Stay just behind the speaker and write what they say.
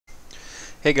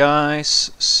Hey guys,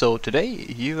 so today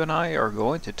you and I are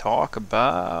going to talk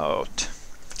about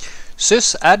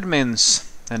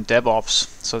sysadmins and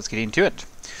DevOps, so let's get into it.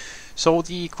 So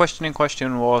the question in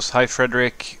question was, hi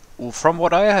Frederick, from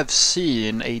what I have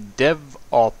seen, a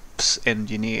DevOps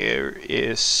engineer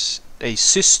is a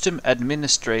system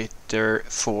administrator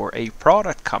for a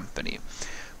product company.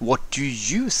 What do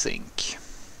you think?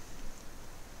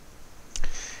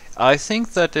 I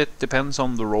think that it depends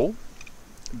on the role,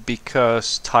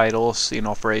 because titles in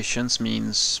operations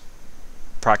means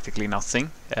practically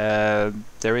nothing.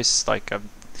 There is like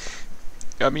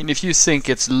if you think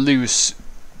it's loose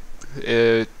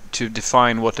to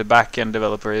define what a back-end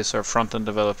developer is or front-end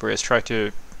developer is, try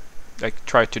to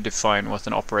define what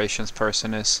an operations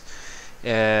person is,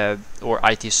 or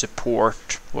IT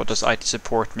support. What does IT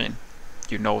support mean?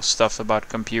 You know stuff about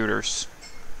computers.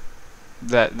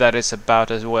 That is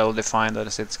about as well defined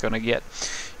as it's gonna get.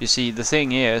 You see, the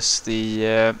thing is,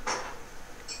 the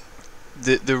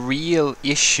real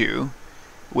issue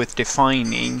with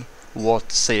defining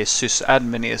what, say, a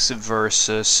sysadmin is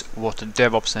versus what a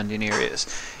DevOps engineer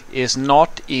is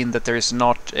not in that there is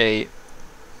not a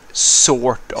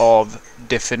sort of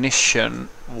definition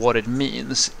what it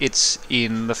means. It's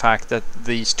in the fact that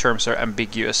these terms are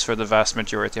ambiguous for the vast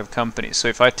majority of companies. So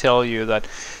if I tell you that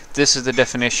this is the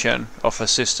definition of a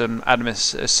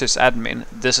sysadmin,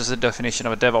 this is the definition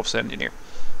of a DevOps engineer,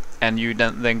 and you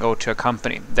then go to a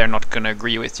company, they're not going to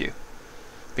agree with you,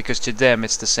 because to them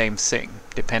it's the same thing,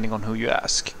 depending on who you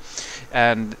ask.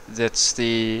 And that's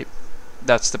the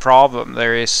problem.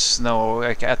 There is no,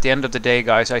 like, at the end of the day,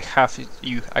 guys, I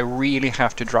really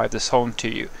have to drive this home to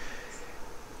you.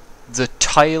 The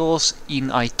titles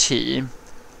in IT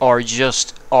are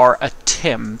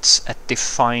attempts at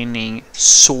defining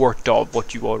sort of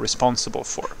what you are responsible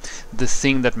for. The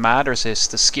thing that matters is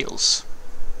the skills.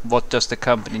 What does the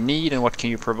company need and what can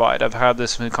you provide? I've had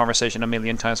this conversation a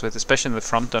million times with, especially in the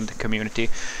front-end community,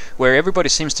 where everybody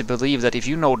seems to believe that if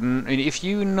you know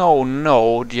Node.js,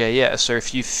 or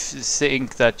if you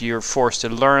think that you're forced to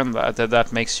learn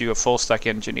that makes you a full-stack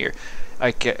engineer.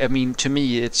 I mean, to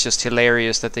me, it's just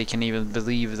hilarious that they can even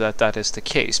believe that that is the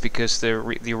case, because the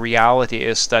reality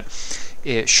is that,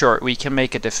 sure, we can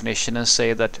make a definition and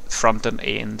say that front-end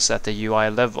ends at the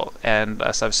UI level, and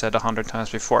as I've said 100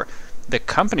 times before, the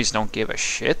companies don't give a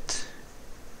shit.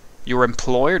 Your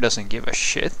employer doesn't give a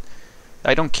shit.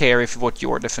 I don't care what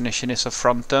your definition is of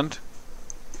front-end.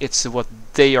 It's what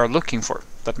they are looking for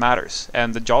that matters,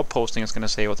 and the job posting is going to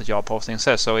say what the job posting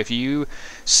says. So if you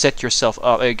set yourself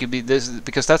up, it could be this,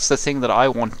 because that's the thing that I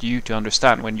want you to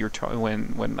understand when you're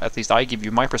when at least I give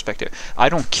you my perspective. I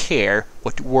don't care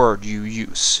what word you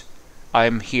use.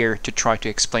 I'm here to try to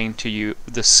explain to you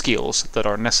the skills that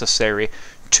are necessary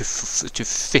to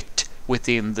fit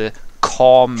within the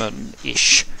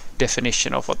common-ish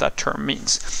definition of what that term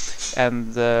means.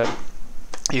 And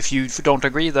if you don't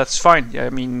agree, that's fine.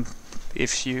 I mean,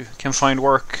 if you can find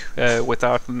work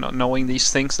without knowing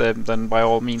these things, then by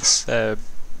all means,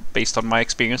 based on my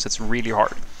experience, it's really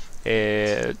hard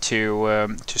to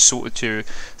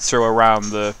throw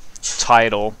around the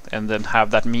title and then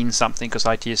have that mean something, because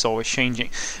IT is always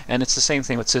changing. And it's the same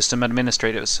thing with system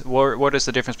administrators. What is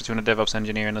the difference between a DevOps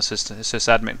engineer and a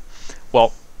sysadmin?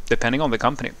 Well, depending on the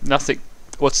company, nothing.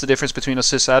 What's the difference between a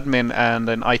sysadmin and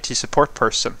an IT support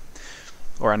person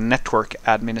or a network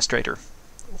administrator?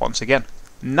 Once again,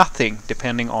 nothing,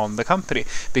 depending on the company,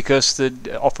 because the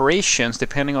operations,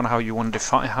 depending on how you want to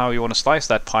define, how you want to slice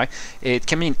that pie, it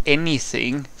can mean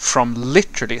anything from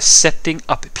literally setting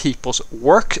up people's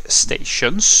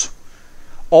workstations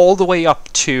all the way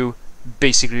up to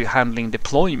basically handling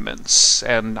deployments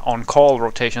and on-call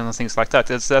rotation and things like that.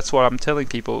 That's what I'm telling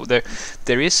people.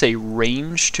 There is a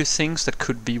range to things that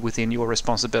could be within your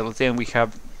responsibility, and we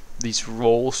have these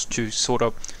roles to sort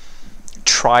of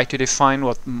try to define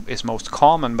what is most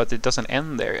common, but it doesn't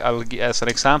end there. As an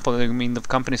example, I mean, the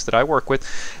companies that I work with,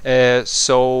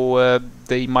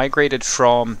 they migrated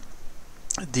from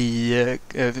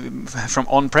from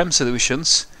on-prem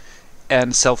solutions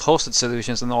and self-hosted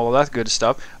solutions and all of that good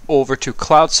stuff over to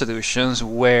cloud solutions,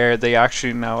 where they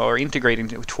actually now are integrating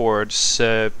towards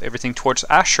everything towards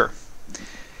Azure.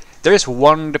 There is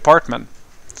one department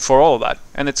for all of that,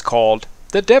 and it's called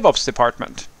the DevOps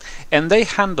department. And they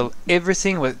handle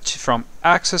everything from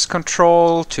access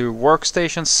control to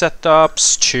workstation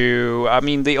setups to, I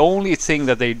mean, the only thing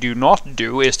that they do not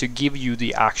do is to give you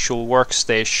the actual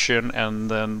workstation and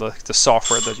then the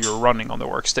software that you're running on the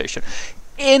workstation.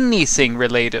 Anything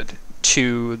related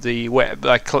to the web,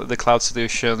 like the cloud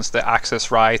solutions, the access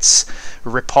rights,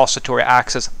 repository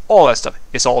access, all that stuff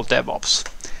is all DevOps.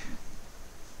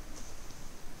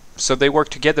 So they work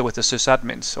together with the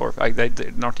sysadmins, or like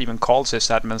they're not even called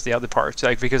sysadmins, the other parts,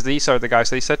 like, because these are the guys,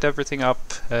 they set everything up,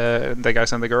 the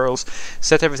guys and the girls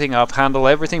set everything up, handle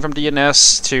everything from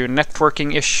DNS to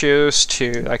networking issues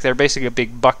to, like, they're basically a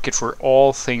big bucket for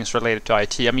all things related to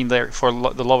IT. I mean, they're, for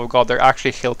the love of God, they're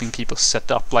actually helping people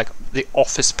set up like the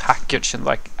Office package and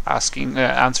like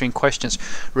answering questions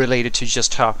related to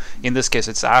just how, in this case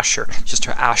it's Azure, just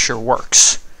how Azure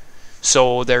works.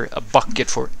 So they're a bucket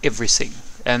for everything.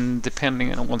 And depending,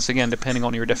 and once again, depending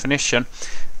on your definition,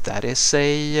 that is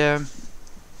a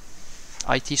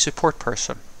IT support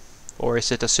person, or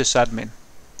is it a sysadmin,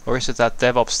 or is it that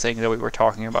DevOps thing that we were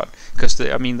talking about? Because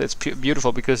I mean, that's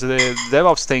beautiful, because the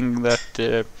DevOps thing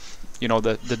that you know,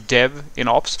 the dev in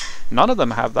ops, none of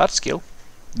them have that skill.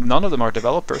 None of them are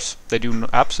developers. They do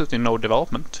absolutely no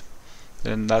development.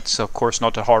 And that's of course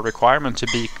not a hard requirement to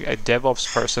be a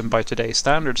DevOps person by today's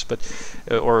standards, but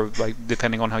or like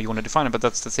depending on how you want to define it. But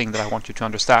that's the thing that I want you to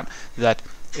understand, that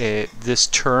this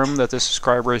term that the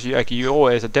subscriber is, like, you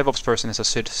always, a DevOps person is a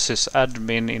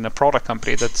sysadmin in a product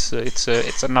company. That's it's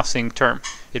a nothing term.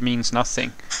 It means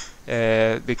nothing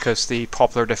because the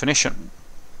popular definition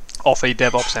of a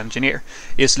DevOps engineer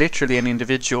is literally an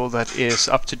individual that is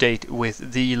up to date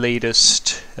with the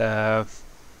latest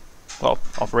well,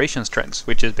 operations trends,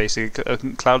 which is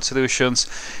basically cloud solutions,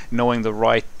 knowing the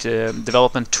right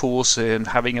development tools, and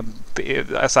having a,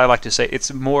 as I like to say,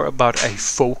 it's more about a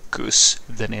focus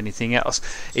than anything else.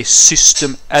 A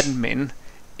system admin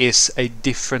is a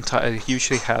different type,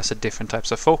 usually has a different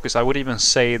types of focus. I would even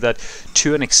say that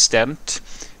to an extent,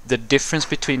 the difference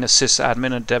between a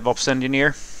sysadmin and DevOps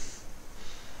engineer,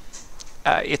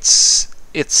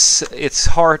 it's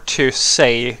hard to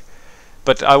say.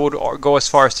 But I would go as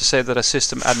far as to say that a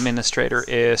system administrator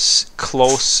is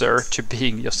closer to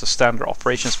being just a standard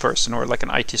operations person or like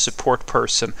an IT support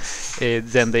person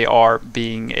than they are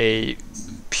being a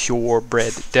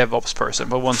purebred DevOps person.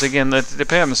 But once again, that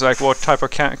depends, like what type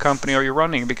of company are you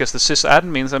running, because the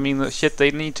sysadmins, I mean, shit, they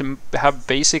need to have,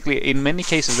 basically in many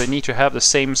cases they need to have the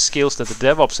same skills that the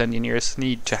DevOps engineers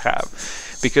need to have.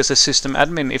 Because a system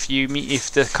admin,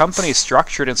 if the company is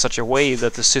structured in such a way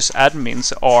that the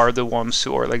sysadmins are the ones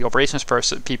who are like operations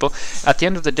people, at the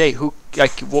end of the day, who,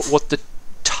 like, what the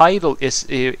title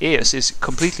is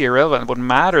completely irrelevant. What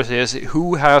matters is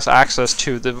who has access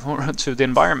to the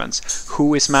environments,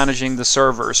 who is managing the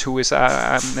servers, who is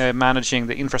managing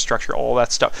the infrastructure, all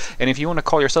that stuff. And if you want to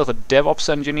call yourself a DevOps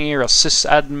engineer, a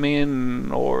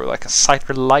sysadmin, or like a site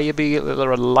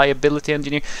reliability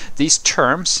engineer, these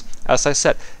terms, as I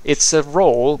said, it's a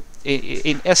role.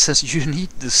 In essence, you need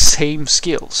the same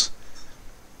skills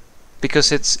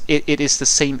because it is the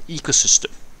same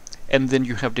ecosystem. And then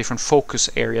you have different focus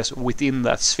areas within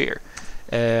that sphere.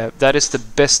 That is the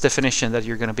best definition that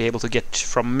you're going to be able to get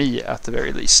from me, at the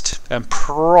very least, and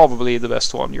probably the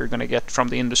best one you're going to get from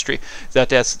the industry.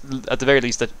 That is, at the very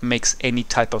least, that makes any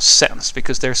type of sense.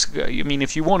 Because there's, I mean,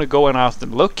 if you want to go out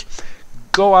and look,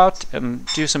 go out and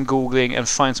do some Googling and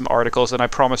find some articles, and I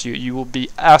promise you, you will be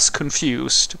as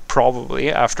confused,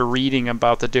 probably, after reading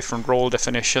about the different role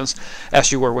definitions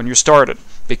as you were when you started,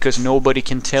 because nobody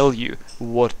can tell you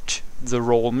what the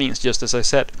role means. Just as I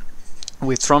said,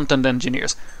 with front-end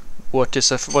engineers, what's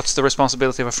the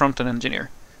responsibility of a front-end engineer?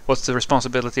 What's the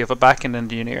responsibility of a back-end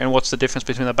engineer? And what's the difference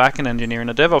between a back-end engineer and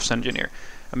a DevOps engineer?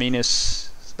 I mean, it's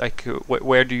like,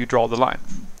 where do you draw the line?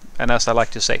 And as I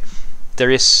like to say, there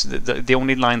is the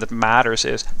only line that matters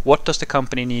is, what does the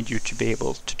company need you to be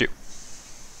able to do?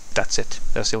 That's it.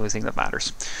 That's the only thing that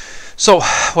matters. So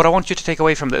what I want you to take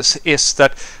away from this is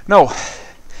that no,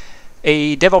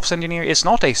 a DevOps engineer is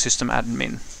not a system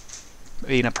admin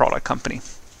in a product company.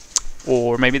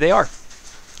 Or maybe they are.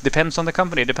 Depends on the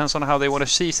company. Depends on how they want to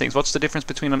see things. What's the difference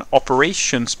between an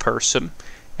operations person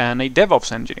and a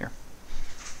DevOps engineer?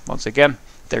 Once again,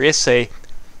 there is a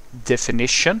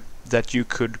definition that you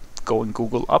could go and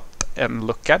Google up and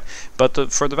look at,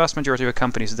 but for the vast majority of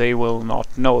companies, they will not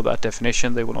know that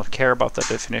definition. They will not care about that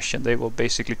definition. They will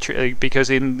basically because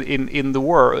in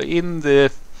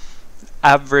the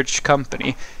average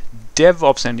company,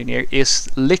 DevOps engineer is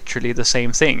literally the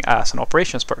same thing as an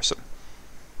operations person.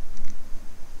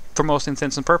 For most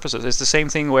intents and purposes, it's the same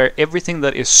thing where everything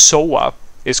that is SOA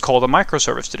is called a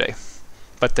microservice today.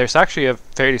 But there's actually a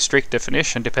fairly strict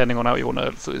definition, depending on how you want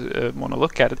to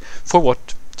look at it, for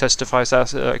what testifies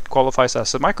as qualifies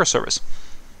as a microservice.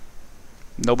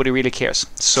 Nobody really cares.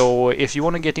 So if you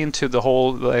want to get into the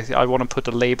whole, like, I want to put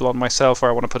a label on myself, or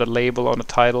I want to put a label on a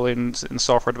title in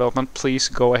software development, please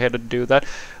go ahead and do that.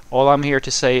 All I'm here to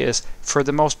say is, for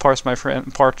the most part,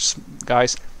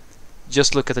 guys,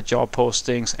 just look at the job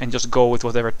postings and just go with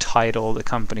whatever title the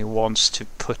company wants to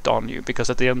put on you, because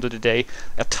at the end of the day,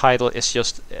 a title is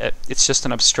just it's just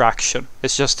an abstraction.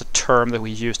 It's just a term that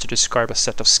we use to describe a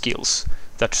set of skills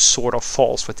that sort of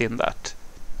falls within that.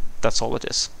 That's all it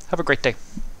is. Have a great day.